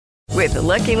With the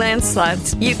Lucky Land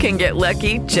Slots, you can get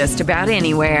lucky just about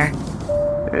anywhere.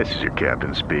 This is your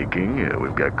captain speaking.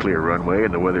 We've got clear runway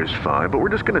and the weather's fine, but we're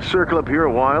just going to circle up here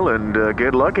a while and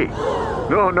get lucky.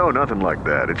 No, nothing like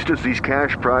that. It's just these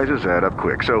cash prizes add up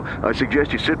quick. So I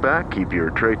suggest you sit back, keep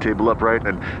your tray table upright,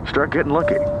 and start getting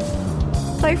lucky.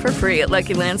 Play for free at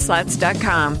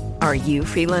LuckyLandSlots.com. Are you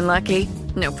feeling lucky?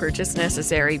 No purchase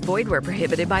necessary. Void where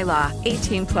prohibited by law.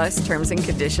 18 plus terms and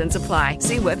conditions apply.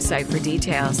 See website for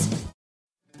details.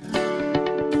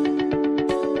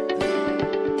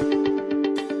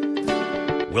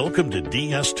 Welcome to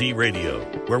DST Radio,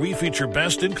 where we feature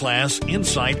best-in-class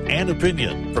insight and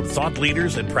opinion from thought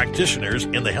leaders and practitioners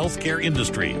in the healthcare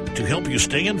industry to help you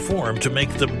stay informed to make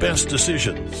the best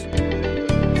decisions.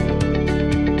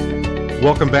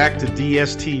 Welcome back to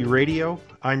DST Radio.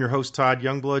 I'm your host, Todd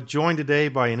Youngblood, joined today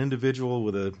by an individual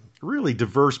with a really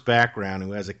diverse background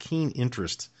who has a keen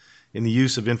interest in the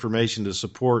use of information to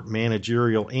support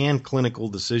managerial and clinical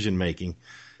decision-making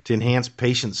to enhance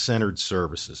patient-centered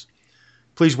services.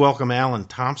 Please welcome Alan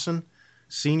Thompson,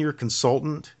 Senior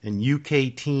Consultant and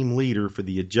UK Team Leader for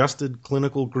the Adjusted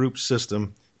Clinical Group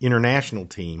System International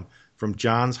Team from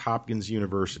Johns Hopkins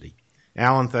University.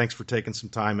 Alan, thanks for taking some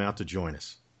time out to join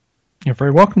us. You're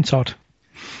very welcome, Todd.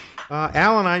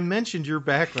 Alan, I mentioned your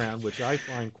background, which I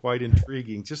find quite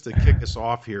intriguing. Just to kick us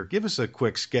off here, give us a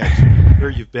quick sketch of where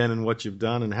you've been and what you've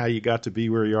done and how you got to be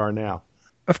where you are now.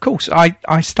 Of course,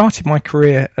 I started my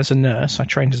career as a nurse. I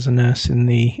trained as a nurse in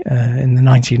the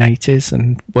 1980s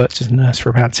and worked as a nurse for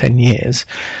about 10 years.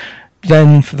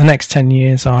 Then for the next 10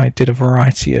 years, I did a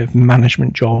variety of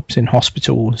management jobs in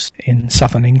hospitals in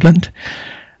southern England.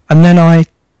 And then I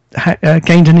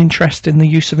gained an interest in the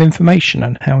use of information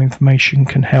and how information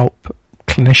can help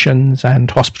clinicians and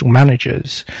hospital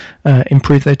managers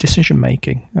improve their decision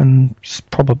making. And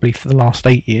probably for the last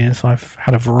 8 years, I've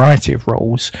had a variety of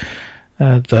roles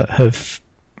that have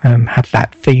had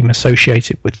that theme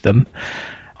associated with them.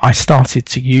 I started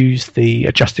to use the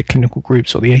Adjusted Clinical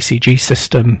Groups, or the ACG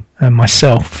system,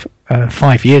 myself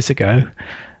 5 years ago,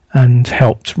 and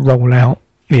helped roll out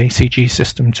the ACG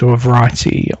system to a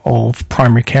variety of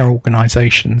primary care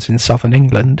organisations in southern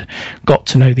England, got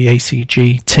to know the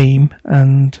ACG team,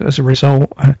 and as a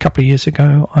result, a couple of years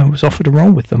ago, I was offered a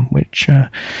role with them, which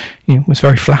was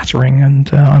very flattering and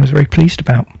I was very pleased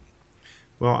about.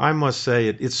 Well, I must say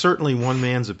it's certainly one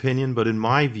man's opinion, but in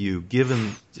my view,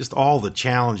 given just all the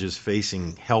challenges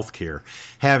facing healthcare,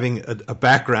 having a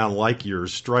background like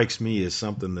yours strikes me as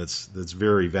something that's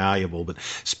very valuable. But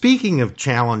speaking of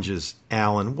challenges,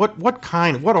 Alan, what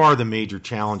are the major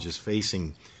challenges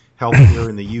facing healthcare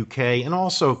in the UK, and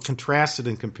also contrast it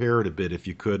and compare it a bit, if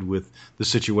you could, with the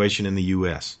situation in the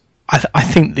US? I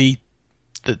think the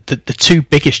two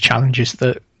biggest challenges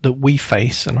that we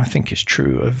face, and I think is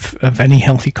true of any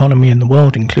health economy in the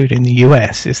world, including the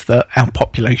US, is that our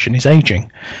population is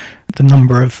aging. The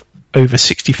number of over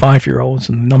 65-year-olds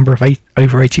and the number of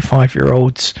over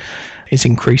 85-year-olds is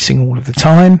increasing all of the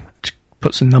time. To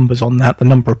put some numbers on that, the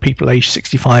number of people aged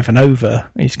 65 and over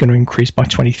is going to increase by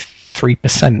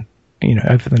 23%,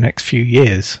 over the next few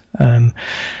years. The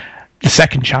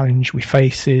second challenge we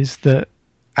face is that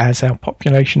as our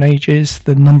population ages,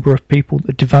 the number of people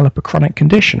that develop a chronic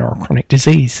condition or a chronic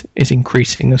disease is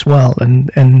increasing as well.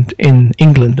 And in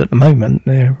England at the moment,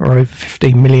 there are over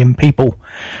 15 million people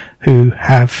who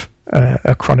have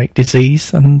a chronic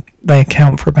disease, and they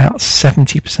account for about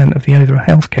 70% of the overall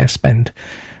healthcare spend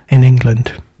in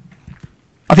England.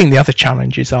 I think the other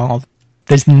challenges are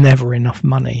there's never enough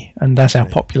money, and as our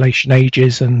population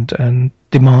ages and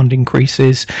demand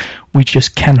increases, we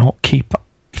just cannot keep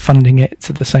funding it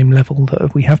to the same level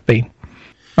that we have been.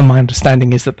 And my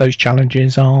understanding is that those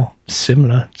challenges are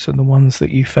similar to the ones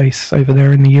that you face over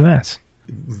there in the US.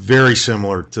 Very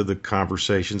similar to the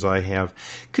conversations I have.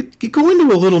 Could you go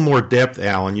into a little more depth,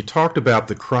 Alan? You talked about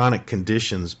the chronic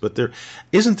conditions, but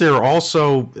isn't there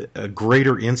also a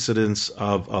greater incidence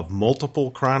of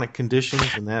multiple chronic conditions,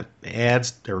 and that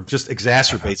adds or just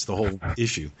exacerbates the whole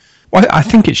issue? Well, I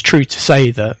think it's true to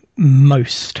say that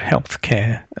most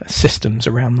healthcare systems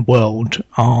around the world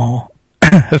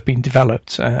have been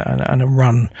developed and are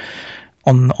run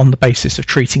on the basis of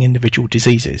treating individual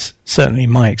diseases. Certainly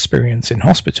my experience in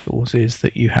hospitals is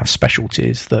that you have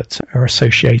specialties that are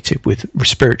associated with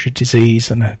respiratory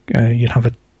disease, and you'll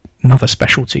have another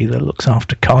specialty that looks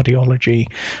after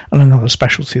cardiology and another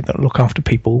specialty that look after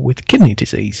people with kidney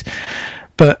disease.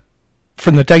 But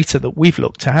from the data that we've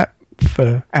looked at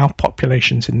for our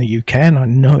populations in the UK, and I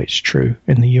know it's true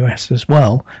in the US as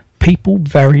well, people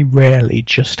very rarely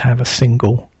just have a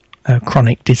single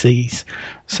chronic disease.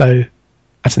 So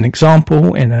As an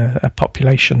example, in a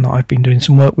population that I've been doing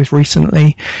some work with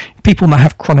recently, people that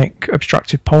have chronic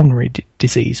obstructive pulmonary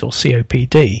disease, or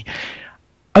COPD,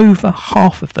 over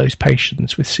half of those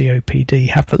patients with COPD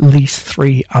have at least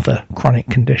 3 other chronic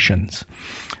conditions.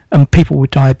 And people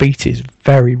with diabetes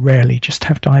very rarely just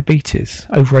have diabetes.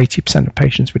 Over 80% of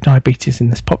patients with diabetes in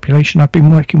this population I've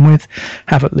been working with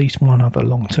have at least one other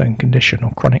long-term condition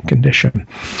or chronic condition.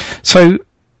 So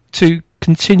to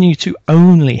continue to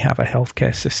only have a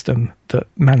healthcare system that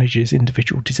manages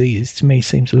individual disease, to me,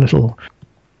 seems a little...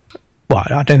 Well,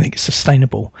 I don't think it's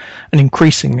sustainable. And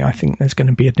increasingly, I think there's going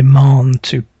to be a demand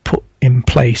to put in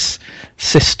place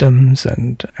systems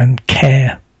and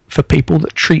care for people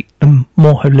that treat them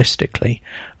more holistically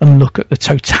and look at the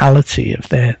totality of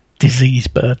their disease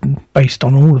burden based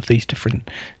on all of these different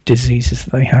diseases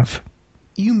that they have.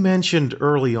 You mentioned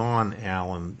early on,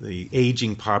 Alan, the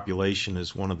aging population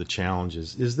is one of the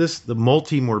challenges. Is this the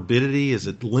multi-morbidity? Is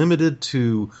it limited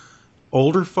to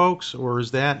older folks, or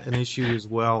is that an issue as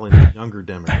well in younger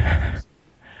demographics?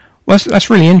 Well, that's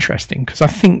really interesting, because I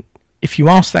think if you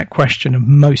ask that question of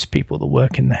most people that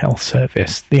work in the health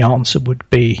service, the answer would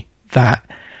be that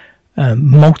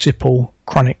multiple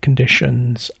chronic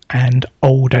conditions and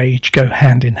old age go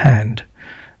hand in hand.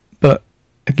 But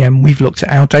again, we've looked at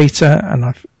our data, and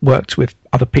I've worked with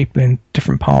other people in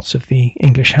different parts of the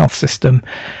English health system,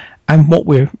 and what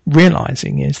we're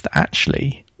realizing is that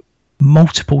actually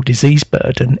multiple disease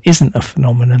burden isn't a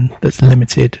phenomenon that's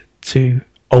limited to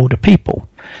older people.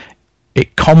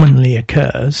 It commonly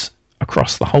occurs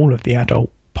across the whole of the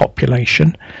adult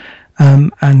population,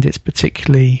 and it's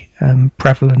particularly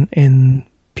prevalent in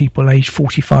people aged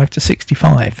 45 to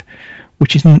 65,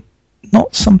 which is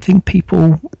not something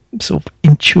people sort of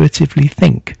intuitively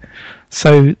think.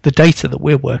 So the data that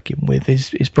we're working with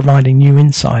is providing new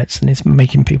insights and is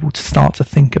making people to start to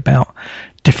think about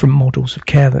different models of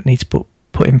care that need to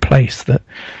put in place that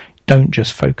don't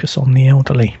just focus on the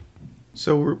elderly.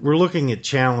 So we're looking at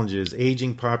challenges: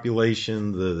 aging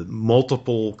population, the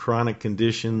multiple chronic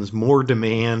conditions, more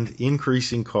demand,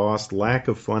 increasing cost, lack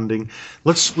of funding.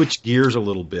 Let's switch gears a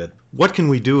little bit. What can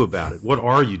we do about it? What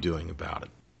are you doing about it?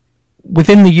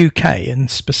 Within the UK, and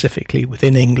specifically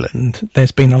within England,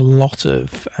 there's been a lot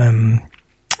of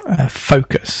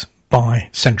focus by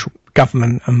central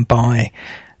government and by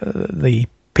the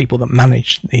people that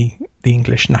manage the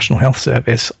English National Health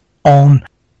Service on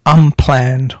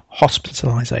unplanned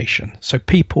hospitalisation. So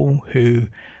people who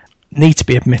need to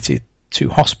be admitted to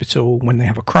hospital when they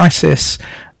have a crisis,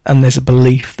 and there's a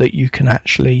belief that you can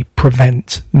actually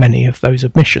prevent many of those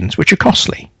admissions, which are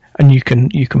costly. And you can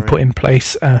right. Put in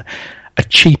place a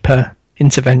cheaper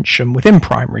intervention within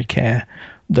primary care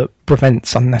that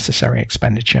prevents unnecessary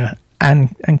expenditure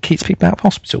and keeps people out of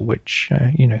hospital, which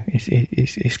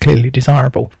is clearly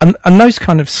desirable. And those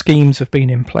kind of schemes have been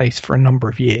in place for a number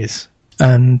of years,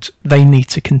 and they need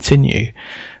to continue.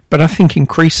 But I think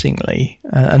increasingly,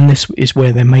 and this is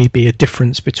where there may be a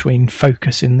difference between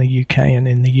focus in the UK and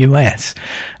in the US,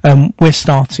 we're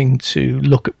starting to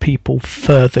look at people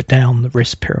further down the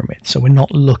risk pyramid. So we're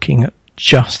not looking at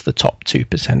just the top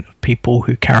 2% of people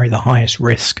who carry the highest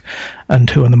risk and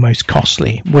who are the most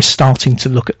costly. We're starting to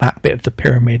look at that bit of the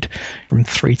pyramid from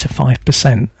 3 to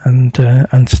 5%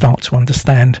 and start to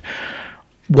understand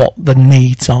what the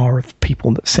needs are of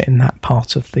people that sit in that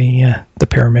part of the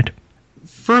pyramid.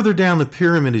 Further down the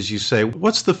pyramid, as you say,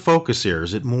 what's the focus here?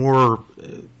 Is it more,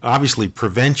 obviously,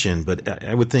 prevention, but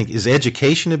I would think, is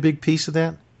education a big piece of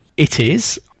that? It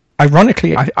is.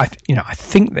 Ironically, I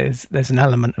think there's an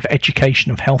element of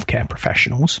education of healthcare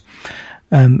professionals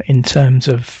in terms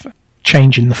of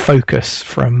changing the focus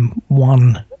from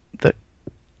one that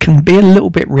can be a little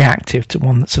bit reactive to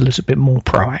one that's a little bit more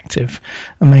proactive.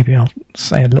 And maybe I'll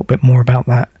say a little bit more about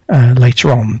that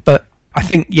later on. But I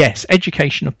think, yes,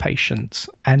 education of patients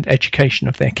and education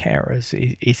of their carers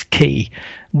is key.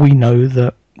 We know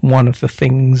that one of the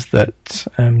things that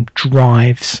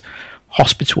drives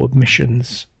hospital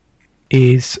admissions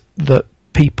is that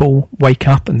people wake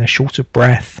up and they're short of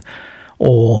breath,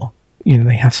 or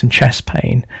they have some chest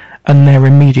pain, and their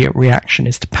immediate reaction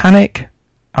is to panic,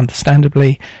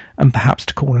 understandably, and perhaps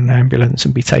to call an ambulance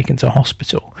and be taken to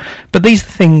hospital. But these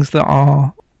are things that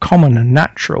are common and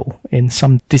natural in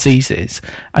some diseases,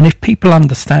 and if people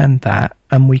understand that,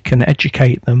 and we can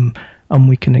educate them and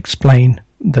we can explain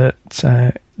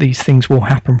that these things will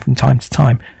happen from time to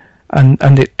time,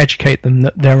 and educate them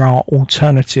that there are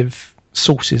alternative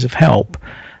sources of help,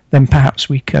 then perhaps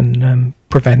we can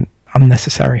prevent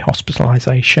unnecessary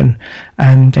hospitalisation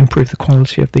and improve the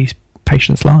quality of these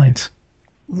patients' lives.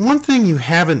 One thing you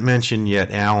haven't mentioned yet,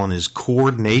 Alan, is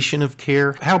coordination of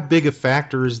care. How big a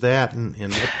factor is that, and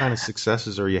what kind of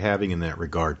successes are you having in that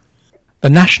regard? The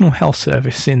National Health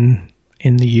Service in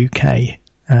the UK,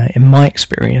 in my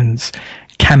experience,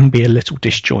 can be a little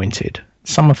disjointed.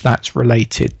 Some of that's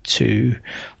related to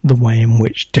the way in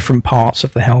which different parts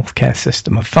of the healthcare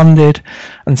system are funded,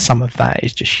 and some of that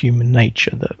is just human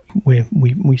nature, that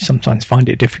we sometimes find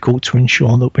it difficult to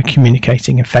ensure that we're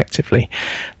communicating effectively.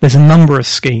 There's a number of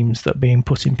schemes that are being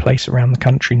put in place around the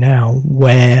country now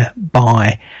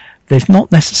whereby there's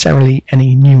not necessarily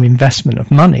any new investment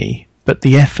of money, but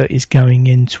the effort is going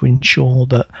in to ensure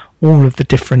that all of the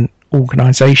different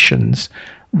organisations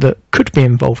that could be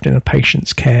involved in a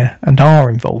patient's care and are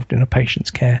involved in a patient's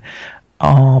care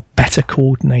are better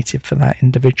coordinated for that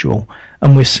individual.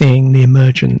 And we're seeing the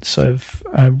emergence of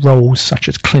roles such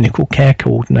as clinical care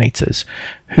coordinators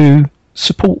who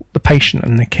support the patient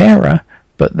and the carer,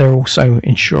 but they're also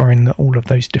ensuring that all of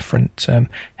those different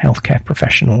healthcare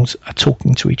professionals are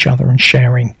talking to each other and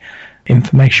sharing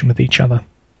information with each other.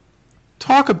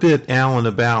 Talk a bit, Alan,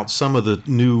 about some of the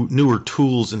newer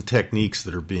tools and techniques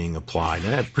that are being applied,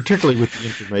 particularly with the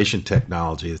information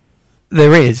technology.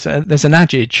 There's an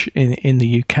adage in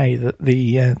the UK that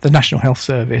the National Health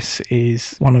Service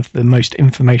is one of the most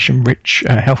information-rich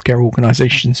healthcare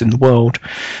organisations in the world,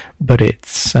 but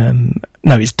it's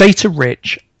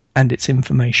data-rich and it's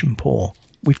information-poor.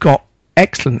 We've got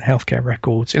excellent healthcare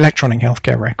records, electronic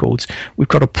healthcare records. We've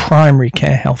got a primary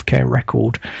care healthcare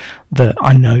record that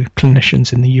I know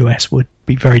clinicians in the US would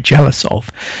be very jealous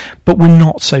of, but we're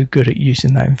not so good at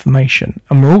using that information.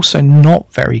 And we're also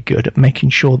not very good at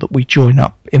making sure that we join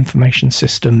up information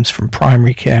systems from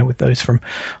primary care with those from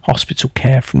hospital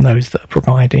care, from those that are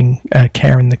providing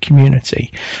care in the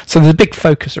community. So there's a big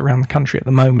focus around the country at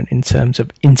the moment in terms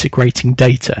of integrating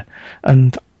data,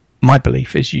 and my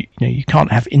belief is you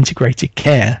can't have integrated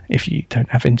care if you don't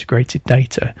have integrated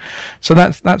data. So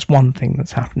that's one thing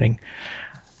that's happening.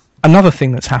 Another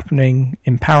thing that's happening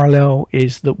in parallel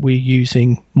is that we're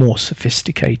using more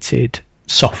sophisticated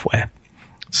software.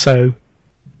 So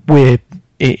we're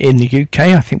in the UK,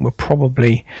 I think we're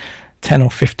probably 10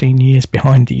 or 15 years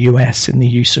behind the US in the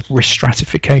use of risk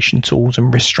stratification tools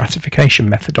and risk stratification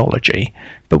methodology,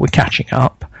 but we're catching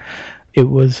up. It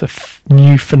was a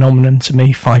new phenomenon to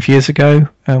me 5 years ago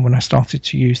when I started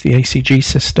to use the ACG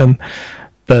system,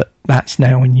 but that's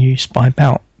now in use by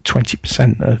about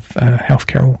 20% of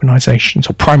healthcare organisations,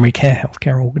 or primary care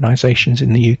healthcare organisations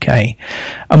in the UK.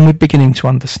 And we're beginning to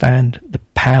understand the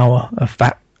power of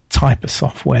that type of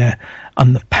software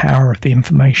and the power of the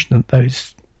information that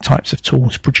those types of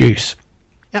tools produce.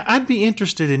 Yeah, I'd be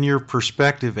interested in your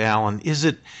perspective, Alan.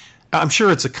 I'm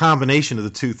sure it's a combination of the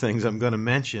two things I'm going to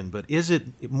mention, but is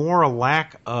it more a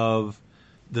lack of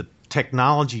the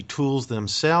technology tools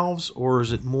themselves, or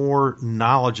is it more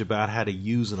knowledge about how to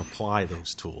use and apply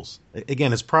those tools?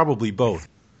 Again, it's probably both.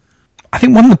 I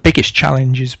think one of the biggest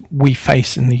challenges we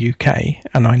face in the UK,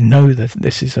 and I know that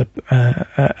this is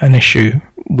an issue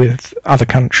with other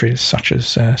countries such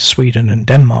as Sweden and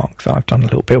Denmark that I've done a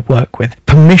little bit of work with,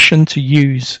 permission to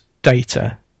use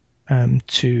data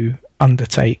to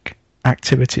undertake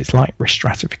activities like risk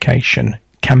stratification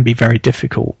can be very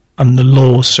difficult, and the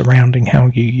laws surrounding how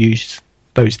you use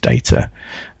those data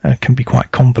can be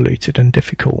quite convoluted and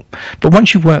difficult. But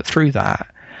once you've worked through that,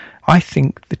 I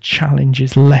think the challenge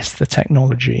is less the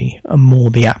technology and more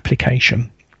the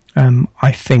application.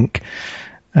 I think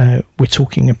we're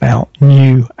talking about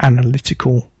new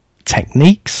analytical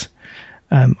techniques.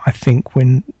 I think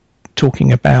when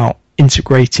talking about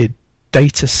integrated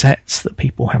data sets that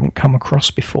people haven't come across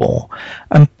before,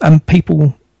 and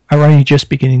people are only just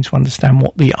beginning to understand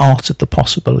what the art of the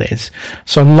possible is.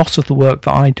 So a lot of the work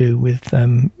that I do with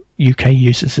UK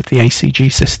users of the ACG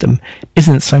system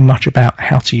isn't so much about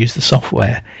how to use the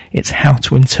software, it's how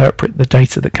to interpret the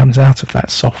data that comes out of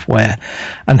that software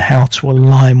and how to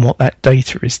align what that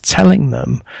data is telling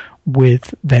them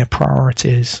with their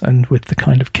priorities and with the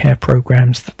kind of care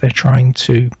programs that they're trying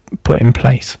to put in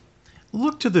place.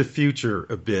 Look to the future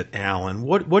a bit, Alan.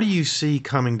 What do you see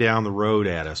coming down the road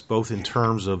at us, both in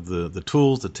terms of the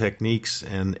tools, the techniques,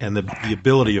 and the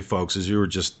ability of folks, as you were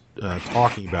just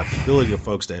talking about, the ability of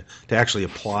folks to actually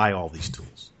apply all these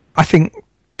tools? I think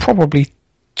probably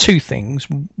two things.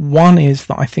 One is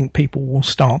that I think people will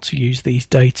start to use these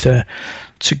data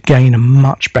to gain a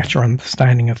much better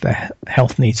understanding of their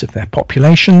health needs of their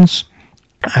populations,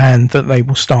 and that they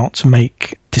will start to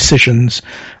make decisions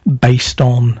based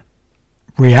on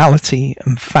reality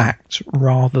and fact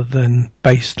rather than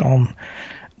based on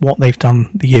what they've done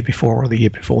the year before or the year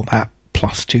before that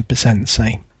plus 2%,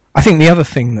 say. I think the other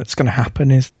thing that's going to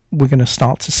happen is we're going to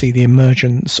start to see the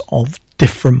emergence of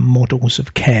different models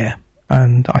of care.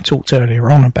 And I talked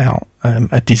earlier on about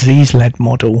a disease-led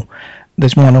model.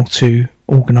 There's one or two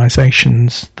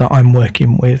organisations that I'm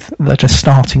working with that are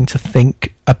starting to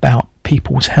think about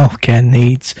people's healthcare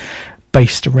needs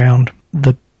based around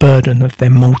the burden of their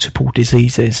multiple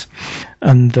diseases,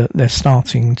 and that they're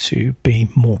starting to be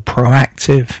more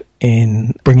proactive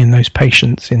in bringing those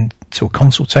patients into a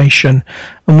consultation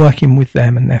and working with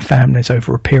them and their families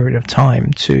over a period of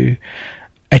time to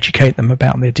educate them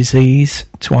about their disease,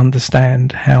 to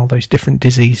understand how those different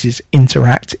diseases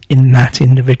interact in that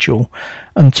individual,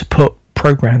 and to put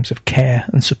programs of care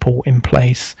and support in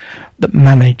place that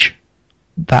manage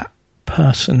that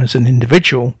person as an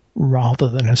individual rather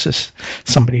than as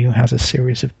somebody who has a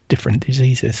series of different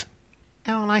diseases.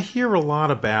 Alan, I hear a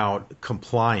lot about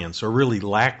compliance, or really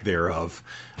lack thereof,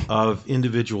 of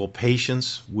individual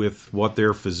patients with what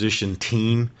their physician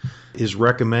team is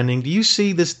recommending. Do you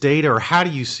see this data, or how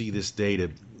do you see this data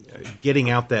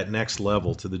getting out that next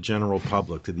level to the general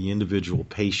public, to the individual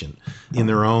patient, in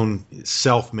their own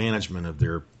self-management of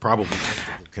their probably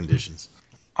medical conditions?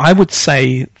 I would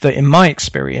say that in my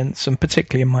experience, and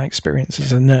particularly in my experience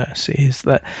as a nurse, is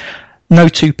that no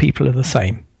two people are the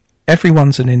same.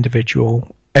 Everyone's an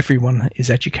individual. Everyone is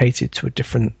educated to a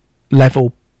different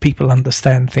level. People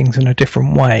understand things in a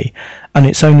different way. And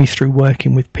it's only through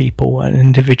working with people at an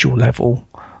individual level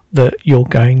that you're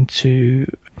going to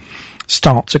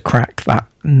start to crack that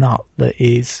nut that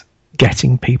is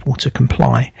getting people to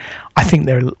comply. I think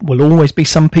there will always be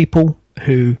some people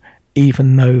who,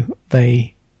 even though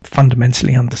they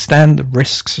fundamentally understand the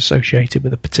risks associated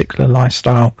with a particular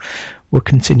lifestyle, will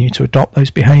continue to adopt those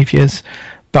behaviours.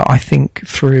 But I think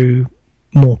through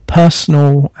more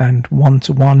personal and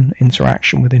one-to-one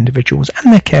interaction with individuals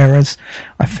and their carers,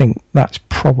 I think that's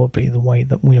probably the way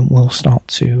that we will start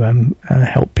to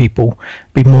help people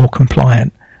be more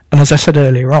compliant. And as I said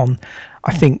earlier on,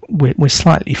 I think we're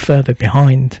slightly further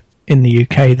behind in the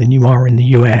UK than you are in the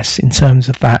US in terms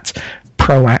of that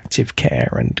proactive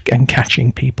care and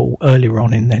catching people earlier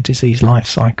on in their disease life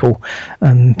cycle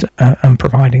and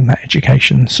providing that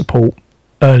education support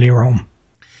earlier on.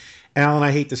 Alan,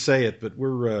 I hate to say it, but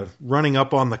we're running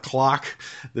up on the clock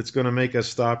that's going to make us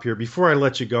stop here. Before I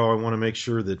let you go, I want to make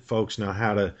sure that folks know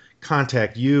how to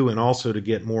contact you and also to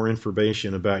get more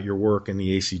information about your work in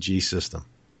the ACG system.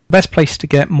 The best place to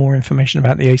get more information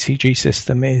about the ACG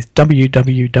system is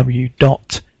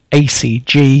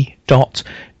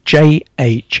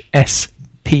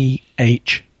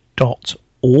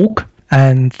www.acg.jhsph.org.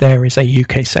 And there is a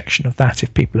UK section of that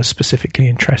if people are specifically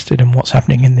interested in what's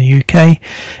happening in the UK.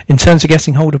 In terms of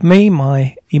getting hold of me,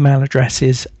 my email address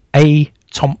is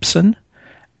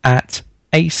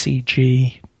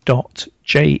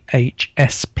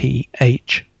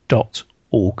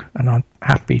athompson@acg.jhsph.org. And I'm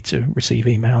happy to receive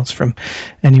emails from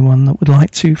anyone that would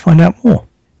like to find out more.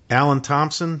 Alan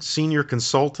Thompson, Senior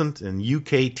Consultant and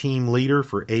UK Team Leader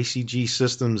for ACG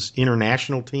Systems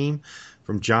International Team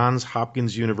from Johns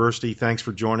Hopkins University. Thanks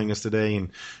for joining us today and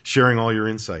sharing all your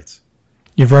insights.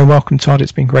 You're very welcome, Todd.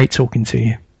 It's been great talking to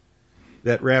you.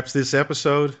 That wraps this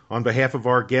episode. On behalf of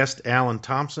our guest, Alan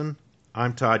Thompson,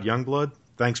 I'm Todd Youngblood.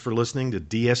 Thanks for listening to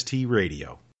DST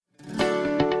Radio.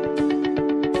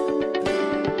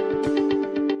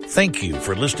 Thank you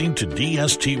for listening to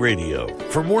DST Radio.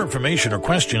 For more information or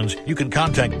questions, you can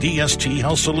contact DST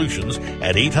Health Solutions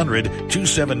at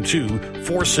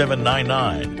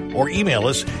 800-272-4799 or email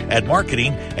us at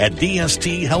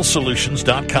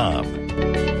marketing@dsthealthsolutions.com.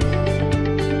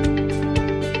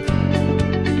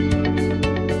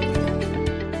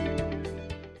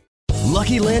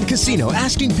 Lucky Land Casino,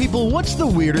 asking people, what's the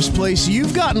weirdest place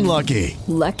you've gotten lucky?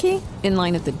 Lucky? In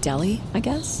line at the deli, I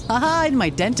guess? Aha, in my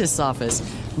dentist's office.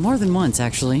 More than once,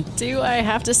 actually. Do I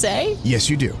have to say? Yes,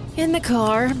 you do. In the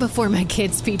car before my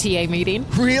kids' PTA meeting.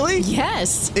 Really?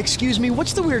 Yes. Excuse me,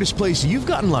 what's the weirdest place you've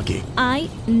gotten lucky? I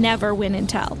never win and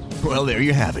tell. Well, there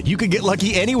you have it. You can get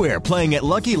lucky anywhere, playing at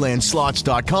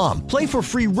LuckyLandSlots.com. Play for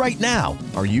free right now.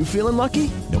 Are you feeling lucky?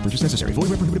 No purchase necessary. Void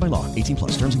where prohibited by law.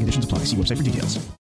 18+. Terms and conditions apply. See website for details.